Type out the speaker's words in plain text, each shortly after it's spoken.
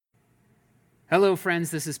Hello, friends.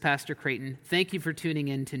 This is Pastor Creighton. Thank you for tuning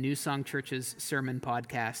in to New Song Church's sermon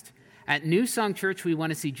podcast. At New Song Church, we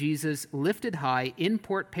want to see Jesus lifted high in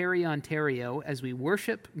Port Perry, Ontario, as we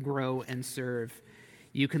worship, grow, and serve.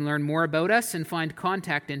 You can learn more about us and find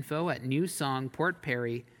contact info at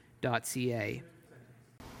newsongportperry.ca.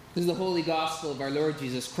 This is the Holy Gospel of our Lord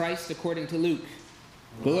Jesus Christ according to Luke.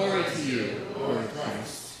 Glory to you, Lord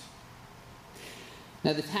Christ.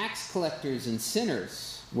 Now the tax collectors and sinners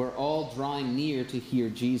were all drawing near to hear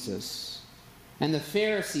Jesus. And the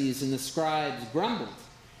Pharisees and the scribes grumbled,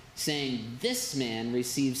 saying, "This man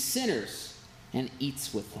receives sinners and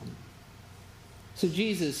eats with them." So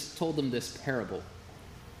Jesus told them this parable.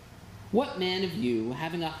 "What man of you,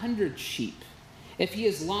 having 100 sheep, if he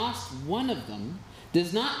has lost one of them,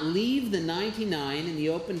 does not leave the 99 in the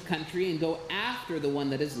open country and go after the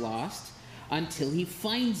one that is lost until he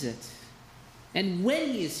finds it? And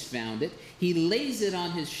when he has found it, he lays it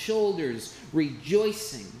on his shoulders,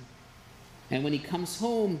 rejoicing. And when he comes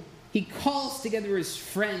home, he calls together his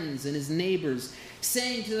friends and his neighbors,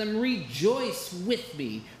 saying to them, 'Rejoice with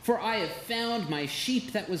me, for I have found my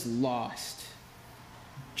sheep that was lost.'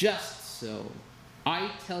 Just so,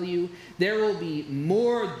 I tell you, there will be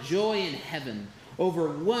more joy in heaven over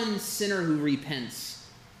one sinner who repents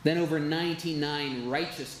than over 99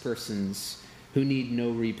 righteous persons who need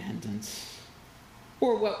no repentance.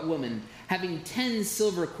 Or what woman, having 10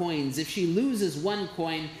 silver coins, if she loses one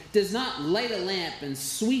coin, does not light a lamp and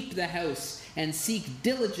sweep the house and seek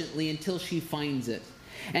diligently until she finds it?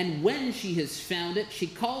 And when she has found it, she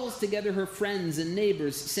calls together her friends and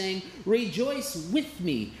neighbors, saying, 'Rejoice with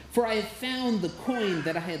me, for I have found the coin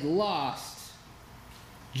that I had lost.'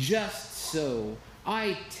 Just so,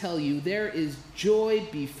 I tell you, there is joy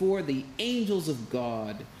before the angels of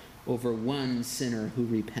God over one sinner who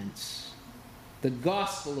repents." The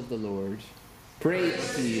gospel of the Lord.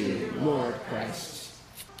 Praise to you, Lord Christ.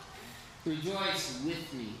 Rejoice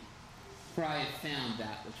with me, for I have found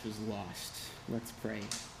that which was lost. Let's pray.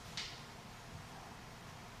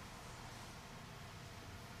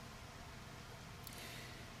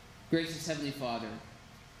 Gracious Heavenly Father,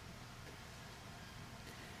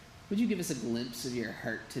 would you give us a glimpse of your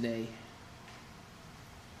heart today?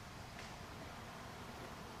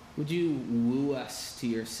 Would you woo us to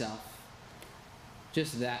yourself?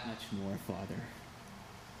 Just that much more, Father.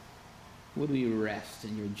 Would we rest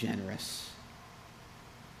in your generous,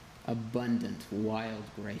 abundant, wild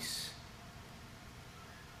grace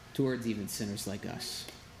towards even sinners like us.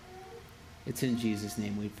 It's in Jesus'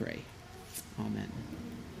 name we pray. Amen.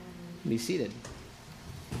 Be seated.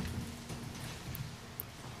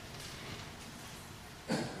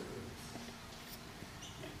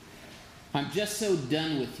 I'm just so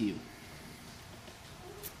done with you.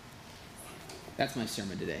 That's my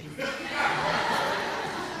sermon today.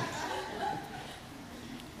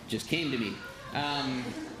 Just came to me.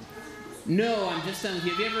 No, I'm just done with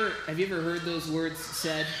you. Have you ever heard those words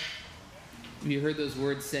said? Have you heard those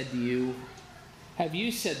words said to you? Have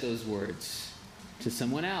you said those words to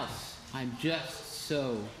someone else? I'm just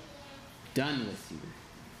so done with you.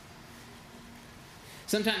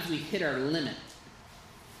 Sometimes we hit our limit.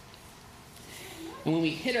 And when we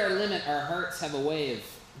hit our limit, our hearts have a way of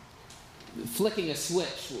flicking a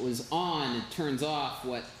switch. What was on, it turns off.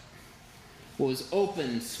 What was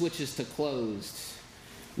open switches to closed.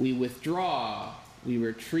 We withdraw. We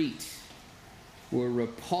retreat. We're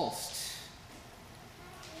repulsed.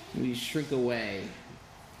 We shrink away.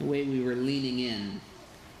 The way we were leaning in,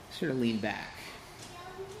 sort of lean back.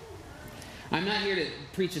 I'm not here to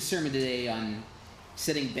preach a sermon today on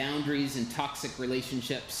setting boundaries in toxic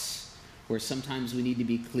relationships, where sometimes we need to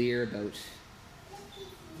be clear about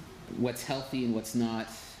what's healthy and what's not.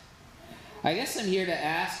 I guess I'm here to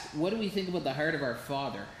ask, what do we think about the heart of our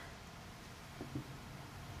Father?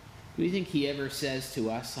 Do we think he ever says to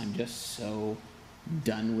us, "I'm just so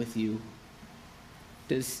done with you"?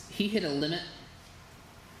 Does he hit a limit?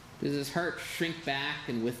 Does his heart shrink back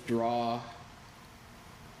and withdraw?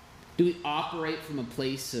 Do we operate from a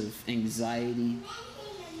place of anxiety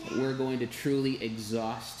that we're going to truly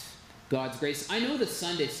exhaust God's grace? I know the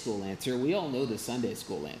Sunday school answer. We all know the Sunday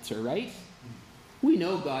school answer, right? We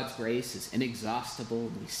know God's grace is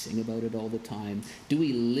inexhaustible. We sing about it all the time. Do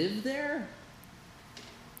we live there?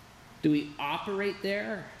 Do we operate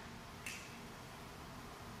there?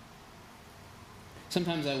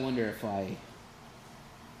 Sometimes I wonder if I,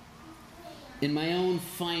 in my own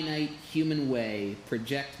finite human way,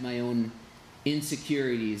 project my own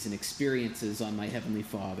insecurities and experiences on my Heavenly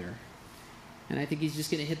Father. And I think he's just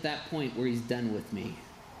going to hit that point where he's done with me.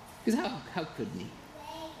 Because how could he?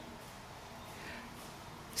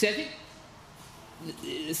 See, I think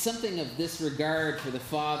something of this regard for the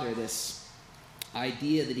Father, this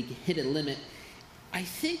idea that he can hit a limit, I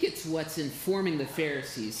think it's what's informing the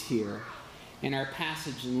Pharisees here in our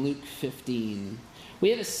passage in Luke 15. We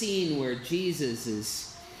have a scene where Jesus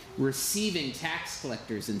is receiving tax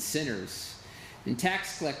collectors and sinners. And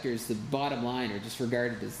tax collectors, the bottom line, are just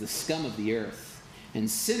regarded as the scum of the earth. And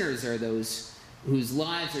sinners are those whose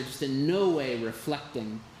lives are just in no way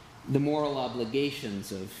reflecting the moral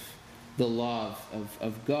obligations of the law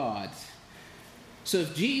of God. So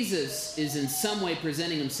if Jesus is in some way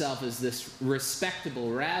presenting himself as this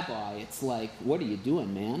respectable rabbi, it's like, what are you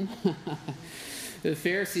doing, man? The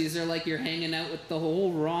Pharisees are like, you're hanging out with the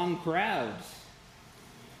whole wrong crowd.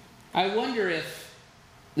 I wonder if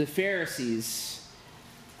the Pharisees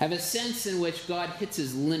have a sense in which God hits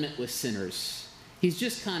his limit with sinners. He's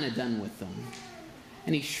just kind of done with them.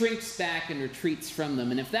 And he shrinks back and retreats from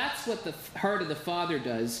them. And if that's what the heart of the Father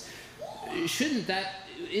does, isn't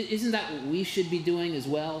that what we should be doing as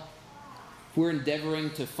well? If we're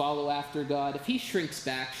endeavoring to follow after God, if he shrinks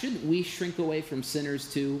back, shouldn't we shrink away from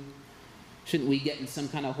sinners too? Shouldn't we get in some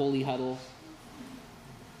kind of holy huddle?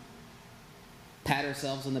 Pat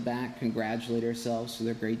ourselves on the back, congratulate ourselves for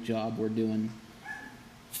the great job we're doing,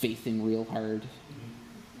 faithing real hard.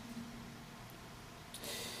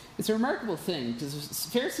 It's a remarkable thing, because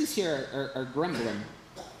the Pharisees here are grumbling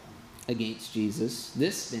against Jesus.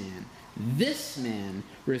 This man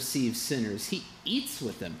receives sinners. He eats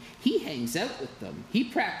with them. He hangs out with them. He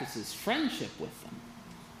practices friendship with them.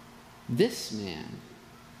 This man.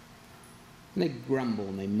 And they grumble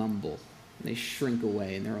and they mumble. And they shrink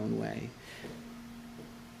away in their own way.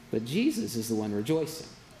 But Jesus is the one rejoicing.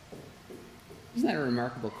 Isn't that a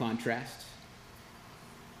remarkable contrast?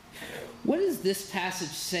 What does this passage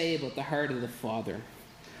say about the heart of the Father?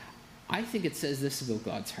 I think it says this about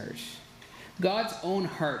God's heart. God's own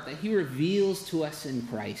heart that he reveals to us in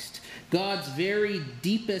Christ. God's very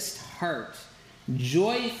deepest heart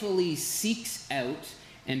joyfully seeks out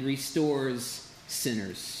and restores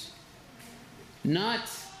sinners. Not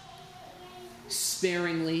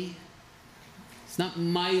sparingly. It's not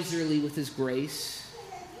miserly with his grace.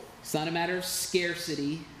 It's not a matter of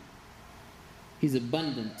scarcity. He's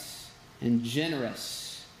abundant and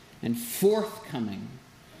generous and forthcoming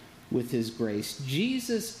with his grace.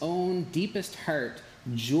 Jesus' own deepest heart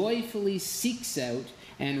joyfully seeks out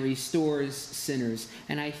and restores sinners.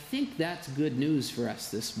 And I think that's good news for us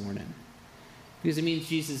this morning. Because it means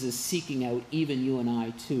Jesus is seeking out even you and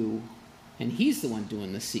I too. And he's the one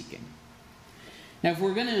doing the seeking. Now, if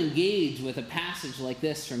we're going to engage with a passage like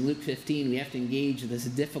this from Luke 15, we have to engage with this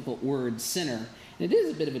difficult word, sinner. And it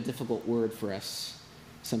is a bit of a difficult word for us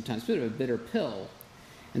sometimes, a bit of a bitter pill.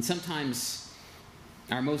 And sometimes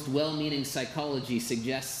our most well-meaning psychology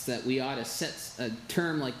suggests that we ought to set a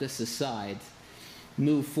term like this aside,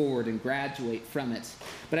 move forward and graduate from it.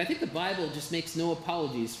 But I think the Bible just makes no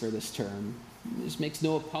apologies for this term. It just makes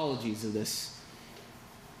no apologies of this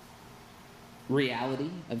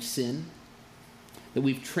reality of sin, that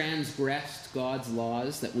we've transgressed God's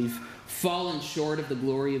laws, that we've fallen short of the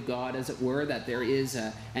glory of God, as it were, that there is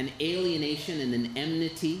an alienation and an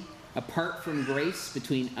enmity apart from grace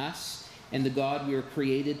between us and the God we were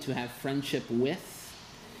created to have friendship with.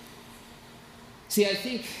 See, I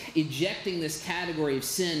think ejecting this category of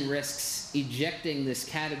sin risks ejecting this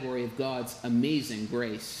category of God's amazing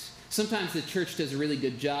grace. Sometimes the church does a really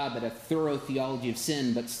good job at a thorough theology of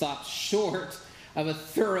sin, but stops short of a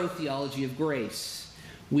thorough theology of grace.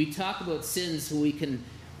 We talk about sins so we can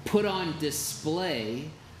put on display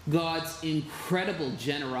God's incredible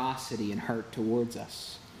generosity and heart towards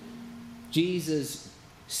us. Jesus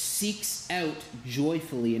seeks out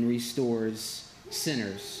joyfully and restores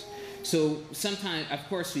sinners. So sometimes, of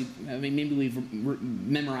course, maybe we've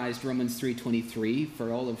memorized Romans 3:23,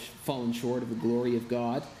 for all have fallen short of the glory of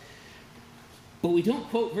God. But we don't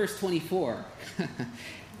quote verse 24.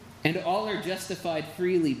 And all are justified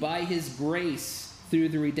freely by his grace through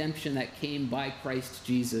the redemption that came by Christ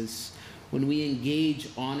Jesus. When we engage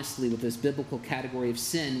honestly with this biblical category of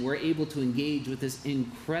sin, we're able to engage with this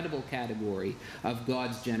incredible category of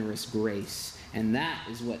God's generous grace. And that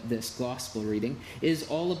is what this gospel reading is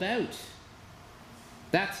all about.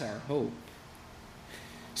 That's our hope.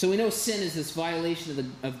 So we know sin is this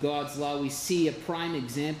violation of God's law. We see a prime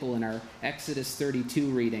example in our Exodus 32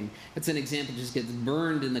 reading. It's an example that just gets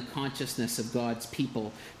burned in the consciousness of God's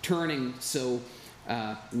people, turning so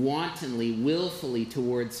wantonly, willfully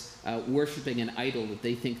towards worshiping an idol that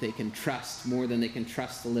they think they can trust more than they can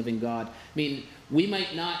trust the living God. I mean, we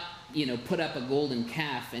might not, put up a golden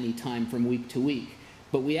calf anytime from week to week,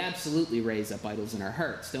 but we absolutely raise up idols in our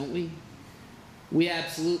hearts, don't we? we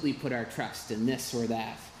absolutely put our trust in this or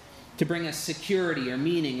that to bring us security or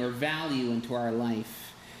meaning or value into our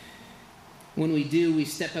life. When we do, we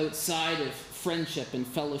step outside of friendship and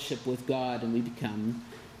fellowship with God and we become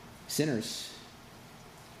sinners.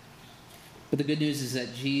 But the good news is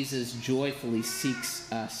that Jesus joyfully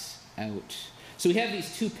seeks us out. So we have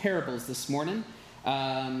these two parables this morning.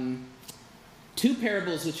 Two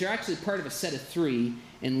parables which are actually part of a set of three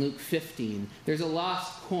in Luke 15. There's a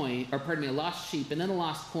lost sheep, and then a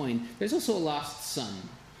lost coin. There's also a lost son.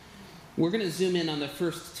 We're going to zoom in on the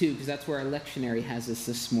first two because that's where our lectionary has us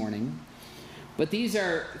this morning. But these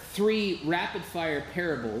are three rapid-fire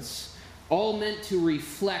parables, all meant to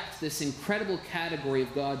reflect this incredible category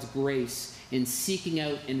of God's grace in seeking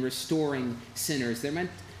out and restoring sinners. They're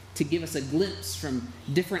meant to give us a glimpse from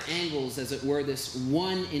different angles, as it were, this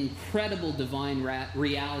one incredible divine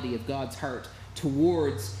reality of God's heart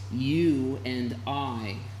towards you and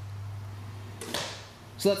I.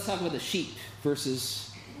 So let's talk about the sheep,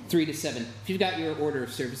 verses 3 to 7. If you've got your order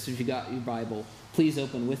of service, if you've got your Bible, please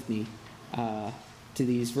open with me to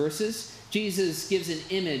these verses. Jesus gives an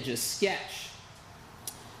image, a sketch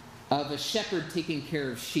of a shepherd taking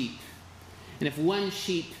care of sheep. And if one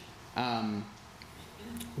sheep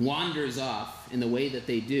wanders off in the way that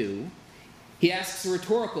they do, he asks a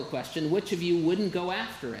rhetorical question: which of you wouldn't go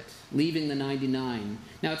after it, leaving the 99?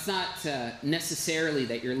 Now, it's not necessarily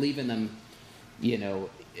that you're leaving them,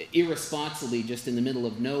 irresponsibly just in the middle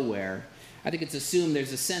of nowhere. I think it's assumed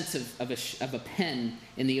there's a sense of a pen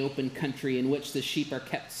in the open country in which the sheep are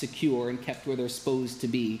kept secure and kept where they're supposed to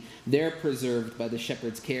be. They're preserved by the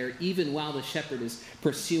shepherd's care, even while the shepherd is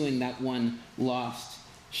pursuing that one lost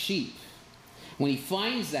sheep. When he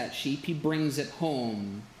finds that sheep, he brings it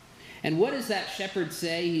home. And what does that shepherd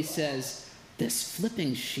say? He says, "This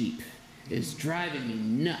flipping sheep is driving me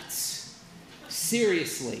nuts.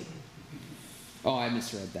 Seriously." Oh, I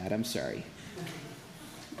misread that. I'm sorry.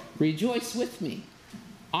 "Rejoice with me.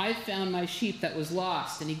 I found my sheep that was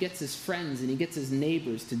lost." And he gets his friends and he gets his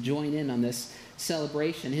neighbors to join in on this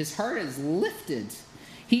celebration. His heart is lifted.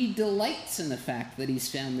 He delights in the fact that he's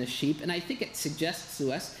found this sheep. And I think it suggests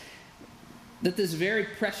to us that this very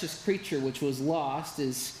precious creature which was lost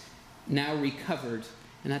is now recovered,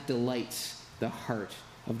 and that delights the heart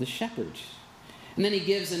of the shepherd. And then he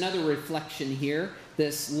gives another reflection here,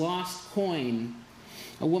 this lost coin.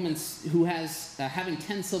 A woman who has having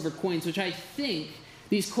 10 silver coins, which I think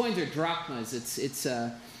these coins are drachmas. It's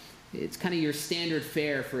kind of your standard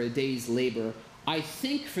fare for a day's labor. I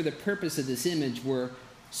think for the purpose of this image, we're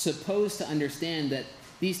supposed to understand that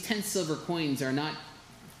these 10 silver coins are not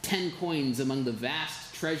 10 coins among the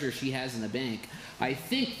vast treasure she has in the bank. I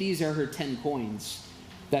think these are her 10 coins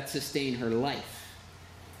that sustain her life.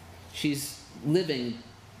 She's living,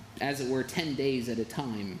 as it were, 10 days at a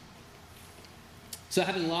time. So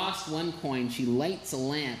having lost one coin, she lights a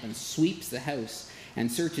lamp and sweeps the house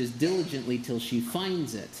and searches diligently till she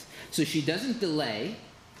finds it. So she doesn't delay.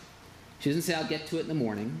 She doesn't say, "I'll get to it in the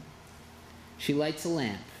morning." She lights a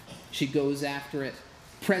lamp. She goes after it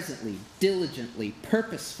presently, diligently,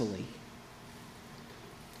 purposefully.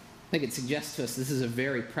 I think it suggests to us this is a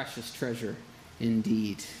very precious treasure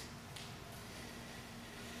indeed.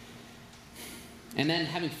 And then,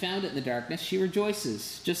 having found it in the darkness, she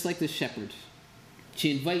rejoices, just like the shepherd.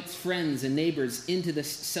 She invites friends and neighbors into this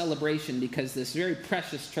celebration because this very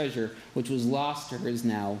precious treasure, which was lost to her, is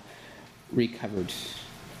now recovered.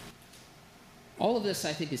 All of this,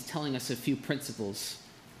 I think, is telling us a few principles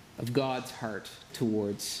of God's heart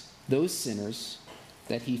towards those sinners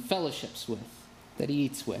that he fellowships with, that he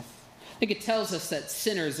eats with. I think it tells us that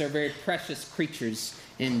sinners are very precious creatures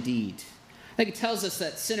indeed. I think it tells us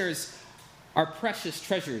that sinners are precious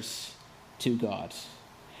treasures to God.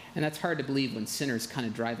 And that's hard to believe when sinners kind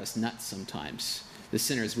of drive us nuts sometimes. The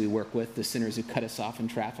sinners we work with, the sinners who cut us off in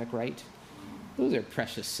traffic, right? Those are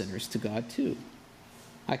precious sinners to God too.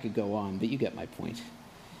 I could go on, but you get my point.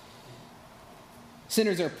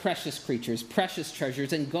 Sinners are precious creatures, precious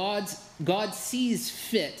treasures, and God sees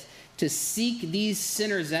fit to seek these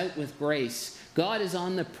sinners out with grace. God is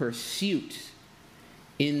on the pursuit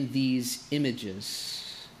in these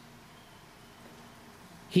images.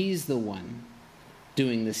 He's the one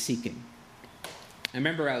doing the seeking. I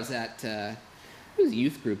remember I was at it was a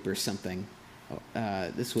youth group or something.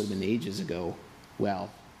 This would have been ages ago. Well,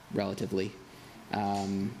 relatively.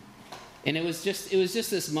 And it was just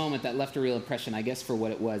this moment that left a real impression. I guess for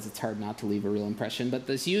what it was, it's hard not to leave a real impression. But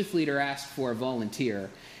this youth leader asked for a volunteer,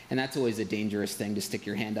 and that's always a dangerous thing to stick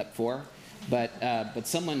your hand up for. But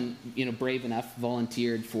someone, brave enough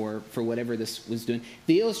volunteered for whatever this was doing.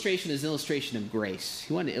 The illustration is an illustration of grace.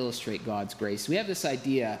 He wanted to illustrate God's grace. We have this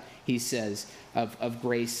idea he says, of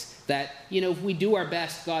grace, that, if we do our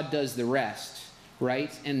best, God does the rest,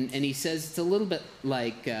 right? And he says it's a little bit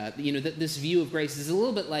like, this view of grace is a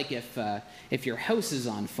little bit like if your house is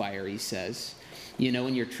on fire, he says,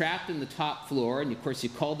 and you're trapped in the top floor, and of course you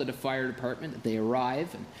call the fire department, they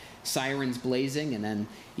arrive, and sirens blazing, and then,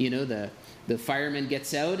 the fireman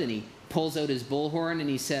gets out, and he pulls out his bullhorn, and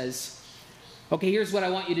he says, okay, here's what I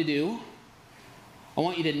want you to do. I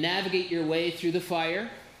want you to navigate your way through the fire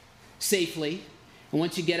safely. And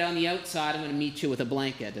once you get on the outside, I'm going to meet you with a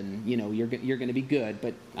blanket, and, you're going to be good.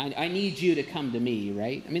 But I need you to come to me,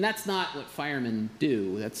 right? I mean, that's not what firemen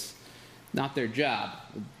do. That's not their job.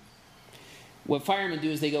 What firemen do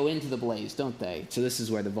is they go into the blaze, don't they? So this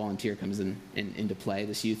is where the volunteer comes into play.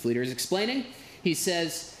 This youth leader is explaining. He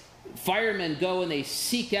says, firemen go and they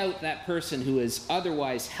seek out that person who is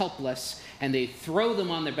otherwise helpless, and they throw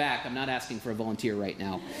them on their back. I'm not asking for a volunteer right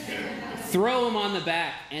now. Throw them on the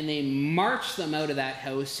back, and they march them out of that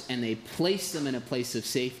house, and they place them in a place of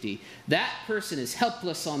safety. That person is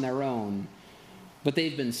helpless on their own, but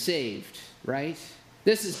they've been saved, right?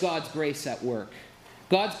 This is God's grace at work.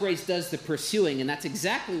 God's grace does the pursuing, and that's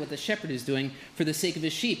exactly what the shepherd is doing for the sake of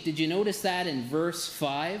his sheep. Did you notice that in verse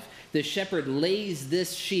 5? The shepherd lays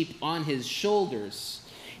this sheep on his shoulders.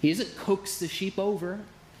 He doesn't coax the sheep over.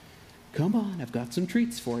 Come on, I've got some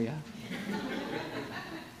treats for you.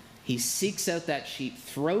 He seeks out that sheep,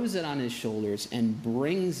 throws it on his shoulders, and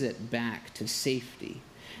brings it back to safety.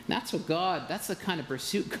 And that's the kind of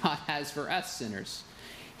pursuit God has for us sinners.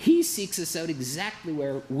 He seeks us out exactly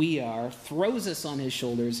where we are, throws us on his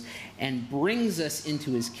shoulders, and brings us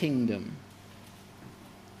into his kingdom.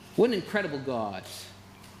 What an incredible God.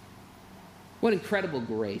 What incredible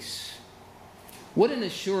grace. What an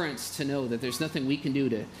assurance to know that there's nothing we can do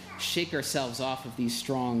to shake ourselves off of these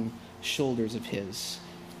strong shoulders of his.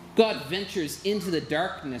 God ventures into the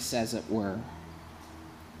darkness, as it were.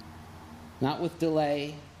 Not with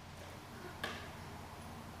delay,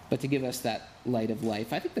 but to give us that light of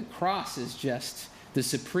life. I think the cross is just the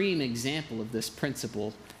supreme example of this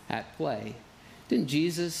principle at play. Didn't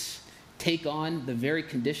Jesus take on the very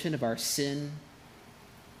condition of our sin,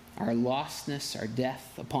 our lostness, our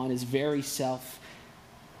death upon his very self?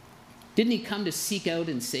 Didn't he come to seek out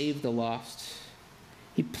and save the lost?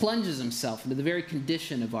 He plunges himself into the very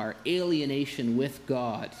condition of our alienation with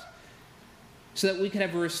God so that we could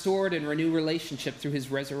have a restored and renewed relationship through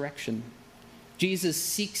his resurrection. Jesus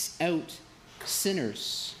seeks out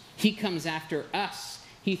sinners. He comes after us.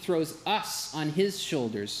 He throws us on his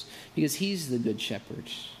shoulders because he's the good shepherd.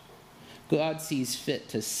 God sees fit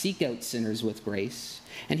to seek out sinners with grace.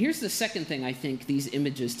 And here's the second thing I think these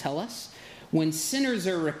images tell us. When sinners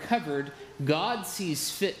are recovered, God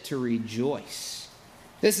sees fit to rejoice.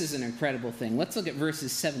 This is an incredible thing. Let's look at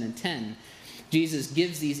verses 7 and 10. Jesus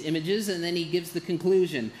gives these images, and then he gives the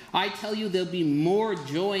conclusion. I tell you, there'll be more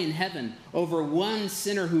joy in heaven over one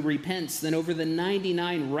sinner who repents than over the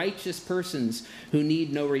 99 righteous persons who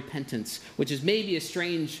need no repentance, which is maybe a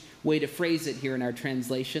strange way to phrase it here in our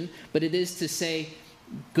translation, but it is to say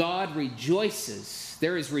God rejoices.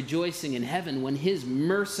 There is rejoicing in heaven when his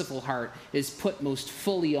merciful heart is put most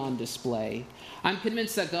fully on display. I'm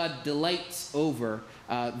convinced that God delights over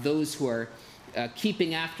those who are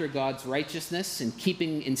keeping after God's righteousness and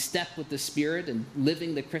keeping in step with the Spirit and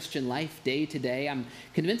living the Christian life day to day. I'm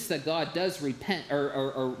convinced that God does repent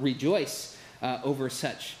or rejoice over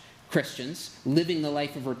such Christians, living the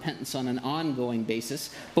life of repentance on an ongoing basis.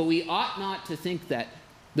 But we ought not to think that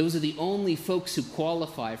those are the only folks who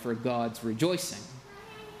qualify for God's rejoicing.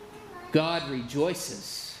 God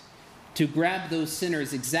rejoices to grab those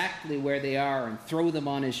sinners exactly where they are and throw them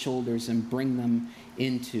on his shoulders and bring them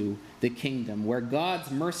into the kingdom. Where God's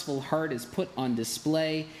merciful heart is put on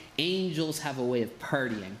display, angels have a way of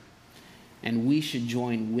partying, and we should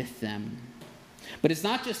join with them. But it's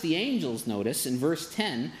not just the angels, notice. In verse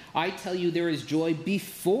 10, I tell you there is joy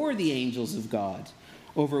before the angels of God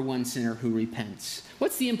over one sinner who repents.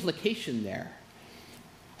 What's the implication there?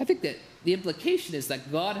 I think that the implication is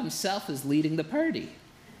that God himself is leading the party.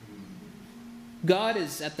 God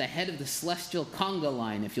is at the head of the celestial conga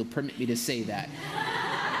line, if you'll permit me to say that.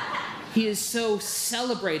 He is so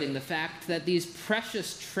celebrating the fact that these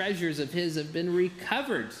precious treasures of his have been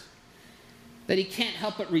recovered, that he can't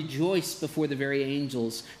help but rejoice before the very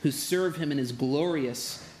angels who serve him in his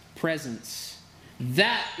glorious presence.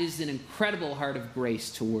 That is an incredible heart of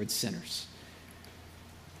grace towards sinners.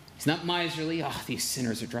 He's not miserly. Oh, these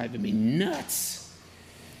sinners are driving me nuts.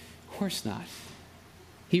 Of course not.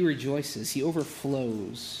 He rejoices. He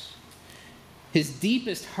overflows. His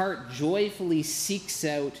deepest heart joyfully seeks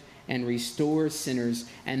out and restores sinners.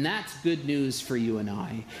 And that's good news for you and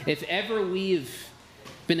I. If ever we've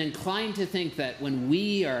been inclined to think that when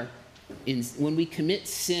we commit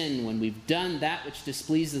sin, when we've done that which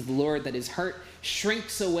displeases the Lord, that his heart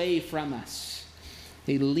shrinks away from us,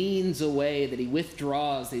 he leans away, that he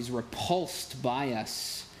withdraws, that he's repulsed by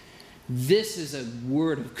us, this is a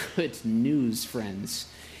word of good news, friends.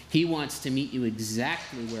 He wants to meet you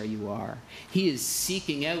exactly where you are. He is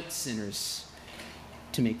seeking out sinners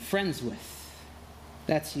to make friends with.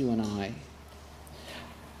 That's you and I.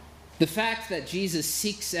 The fact that Jesus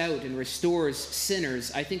seeks out and restores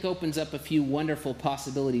sinners, I think, opens up a few wonderful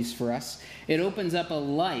possibilities for us. It opens up a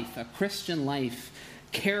life, a Christian life,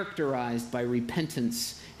 characterized by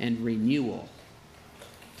repentance and renewal.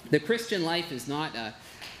 The Christian life is not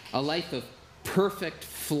a life of perfect,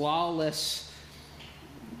 flawless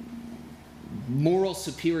moral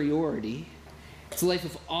superiority. It's a life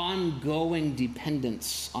of ongoing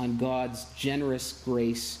dependence on God's generous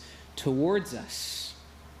grace towards us.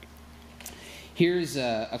 Here's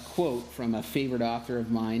a quote from a favorite author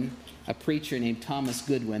of mine, a preacher named Thomas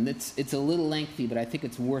Goodwin. It's a little lengthy, but I think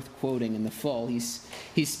it's worth quoting in the full. He's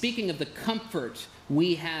speaking of the comfort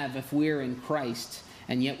we have if we're in Christ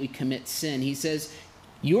and yet we commit sin. He says,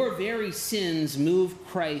 "Your very sins move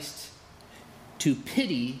Christ to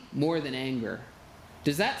pity more than anger."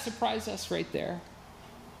 Does that surprise us right there?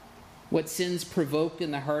 What sins provoke in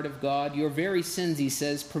the heart of God? Your very sins, he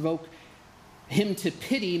says, provoke him to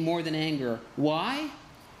pity more than anger. Why?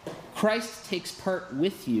 Christ takes part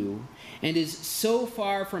with you and is so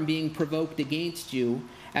far from being provoked against you,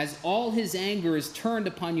 as all his anger is turned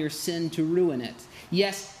upon your sin to ruin it.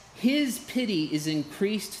 Yes, his pity is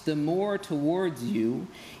increased the more towards you,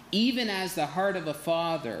 even as the heart of a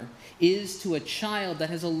father is to a child that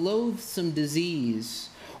has a loathsome disease,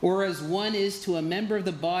 or as one is to a member of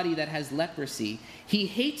the body that has leprosy. He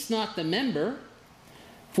hates not the member,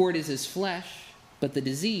 for it is his flesh, but the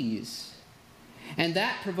disease. And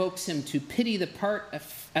that provokes him to pity the part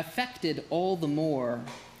affected all the more.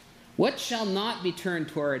 What shall not be turned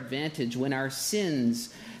to our advantage when our sins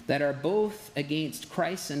that are both against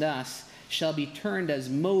Christ and us shall be turned as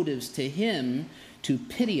motives to him to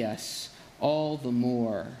pity us all the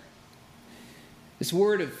more? This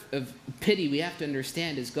word of pity, we have to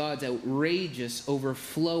understand, is God's outrageous,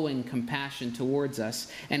 overflowing compassion towards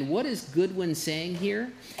us. And what is Goodwin saying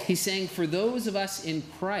here? He's saying for those of us in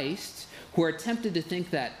Christ who are tempted to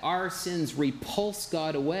think that our sins repulse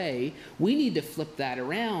God away, we need to flip that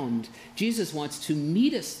around. Jesus wants to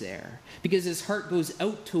meet us there because his heart goes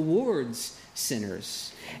out towards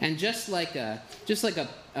sinners. And just like a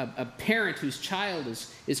parent whose child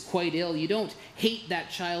is quite ill, you don't hate that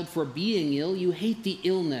child for being ill. You hate the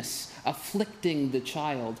illness afflicting the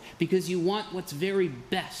child because you want what's very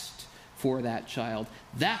best for that child.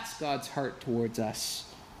 That's God's heart towards us,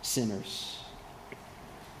 sinners.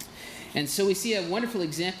 And so we see a wonderful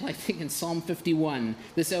example, I think, in Psalm 51,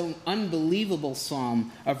 this unbelievable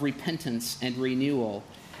psalm of repentance and renewal.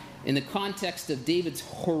 In the context of David's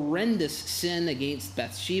horrendous sin against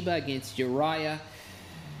Bathsheba, against Uriah,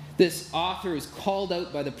 this author who's called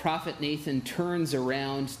out by the prophet Nathan turns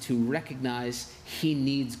around to recognize he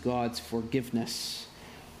needs God's forgiveness.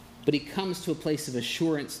 But he comes to a place of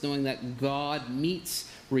assurance knowing that God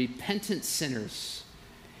meets repentant sinners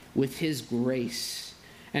with his grace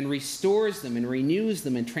and restores them and renews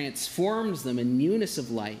them and transforms them in newness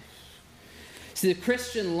of life. See, the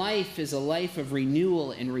Christian life is a life of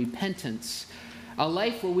renewal and repentance, a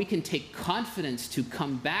life where we can take confidence to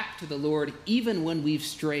come back to the Lord even when we've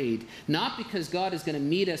strayed, not because God is going to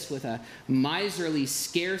meet us with a miserly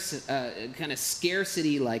kind of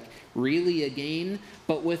scarcity, like really again,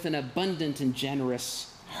 but with an abundant and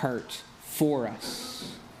generous heart for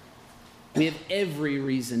us. We have every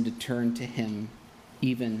reason to turn to him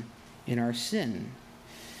even in our sin.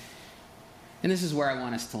 And this is where I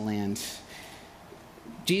want us to land.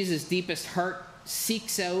 Jesus' deepest heart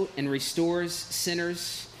seeks out and restores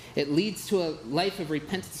sinners. It leads to a life of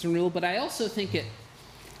repentance and renewal, but I also think it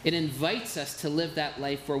invites us to live that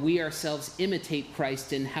life where we ourselves imitate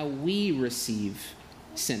Christ in how we receive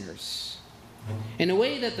sinners. In a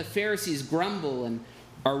way that the Pharisees grumble and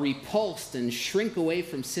are repulsed and shrink away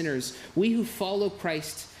from sinners, we who follow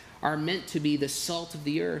Christ are meant to be the salt of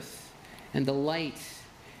the earth and the light.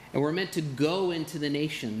 And we're meant to go into the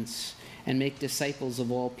nations and make disciples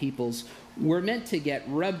of all peoples. We're meant to get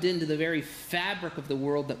rubbed into the very fabric of the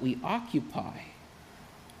world that we occupy.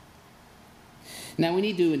 Now, we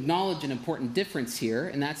need to acknowledge an important difference here,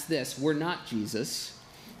 and that's this. We're not Jesus.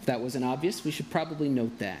 If that wasn't obvious, we should probably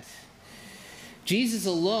note that. Jesus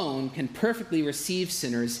alone can perfectly receive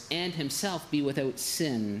sinners and himself be without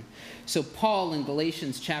sin. So Paul in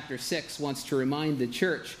Galatians chapter 6 wants to remind the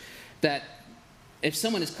church that if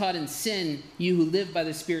someone is caught in sin, you who live by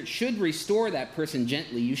the Spirit should restore that person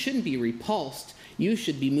gently. You shouldn't be repulsed. You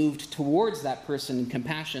should be moved towards that person in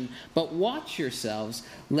compassion. But watch yourselves,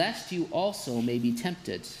 lest you also may be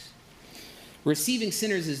tempted. Receiving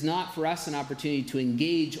sinners is not for us an opportunity to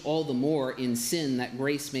engage all the more in sin that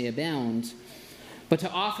grace may abound, but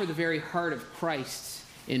to offer the very heart of Christ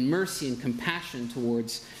in mercy and compassion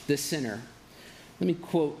towards the sinner. Let me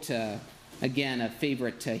quote again a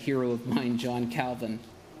favorite hero of mine, John Calvin.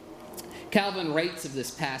 Calvin writes of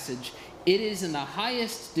this passage, "It is in the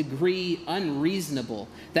highest degree unreasonable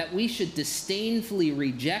that we should disdainfully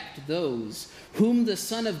reject those whom the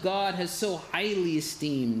Son of God has so highly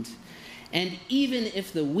esteemed. And even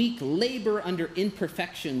if the weak labor under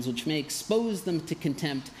imperfections which may expose them to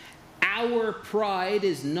contempt, our pride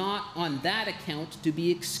is not on that account to be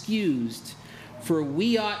excused. For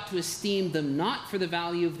we ought to esteem them not for the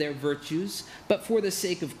value of their virtues, but for the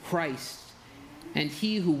sake of Christ. And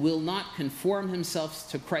he who will not conform himself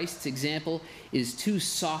to Christ's example is too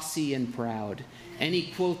saucy and proud." Any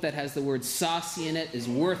quote that has the word saucy in it is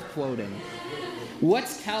worth quoting.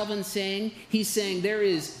 What's Calvin saying? He's saying there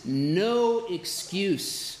is no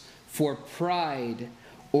excuse for pride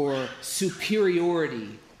or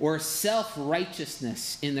superiority or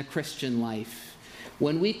self-righteousness in the Christian life.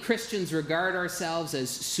 When we Christians regard ourselves as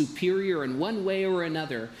superior in one way or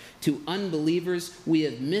another to unbelievers, we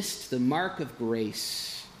have missed the mark of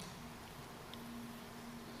grace.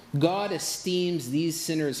 God esteems these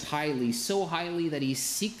sinners highly, so highly that he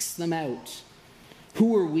seeks them out.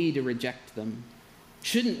 Who are we to reject them?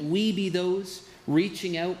 Shouldn't we be those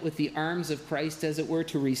reaching out with the arms of Christ, as it were,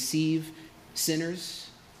 to receive sinners,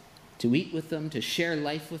 to eat with them, to share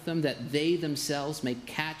life with them, that they themselves may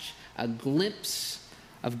catch a glimpse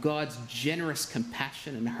of God's generous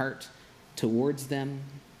compassion and heart towards them?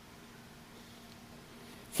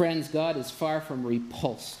 Friends, God is far from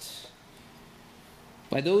repulsed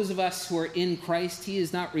by those of us who are in Christ. He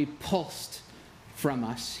is not repulsed from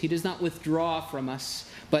us. He does not withdraw from us,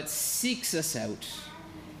 but seeks us out,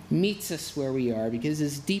 meets us where we are, because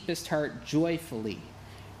his deepest heart joyfully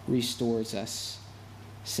restores us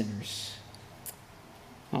sinners.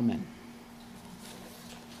 Amen.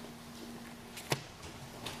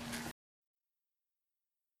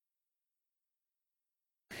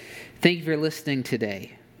 Thank you for listening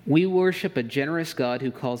today. We worship a generous God who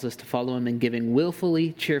calls us to follow him in giving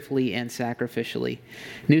willfully, cheerfully, and sacrificially.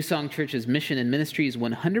 New Song Church's mission and ministry is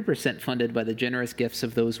 100% funded by the generous gifts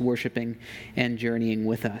of those worshiping and journeying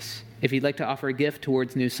with us. If you'd like to offer a gift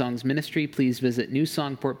towards New Song's ministry, please visit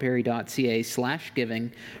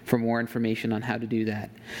newsongportperry.ca/giving for more information on how to do that.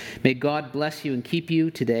 May God bless you and keep you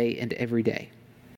today and every day.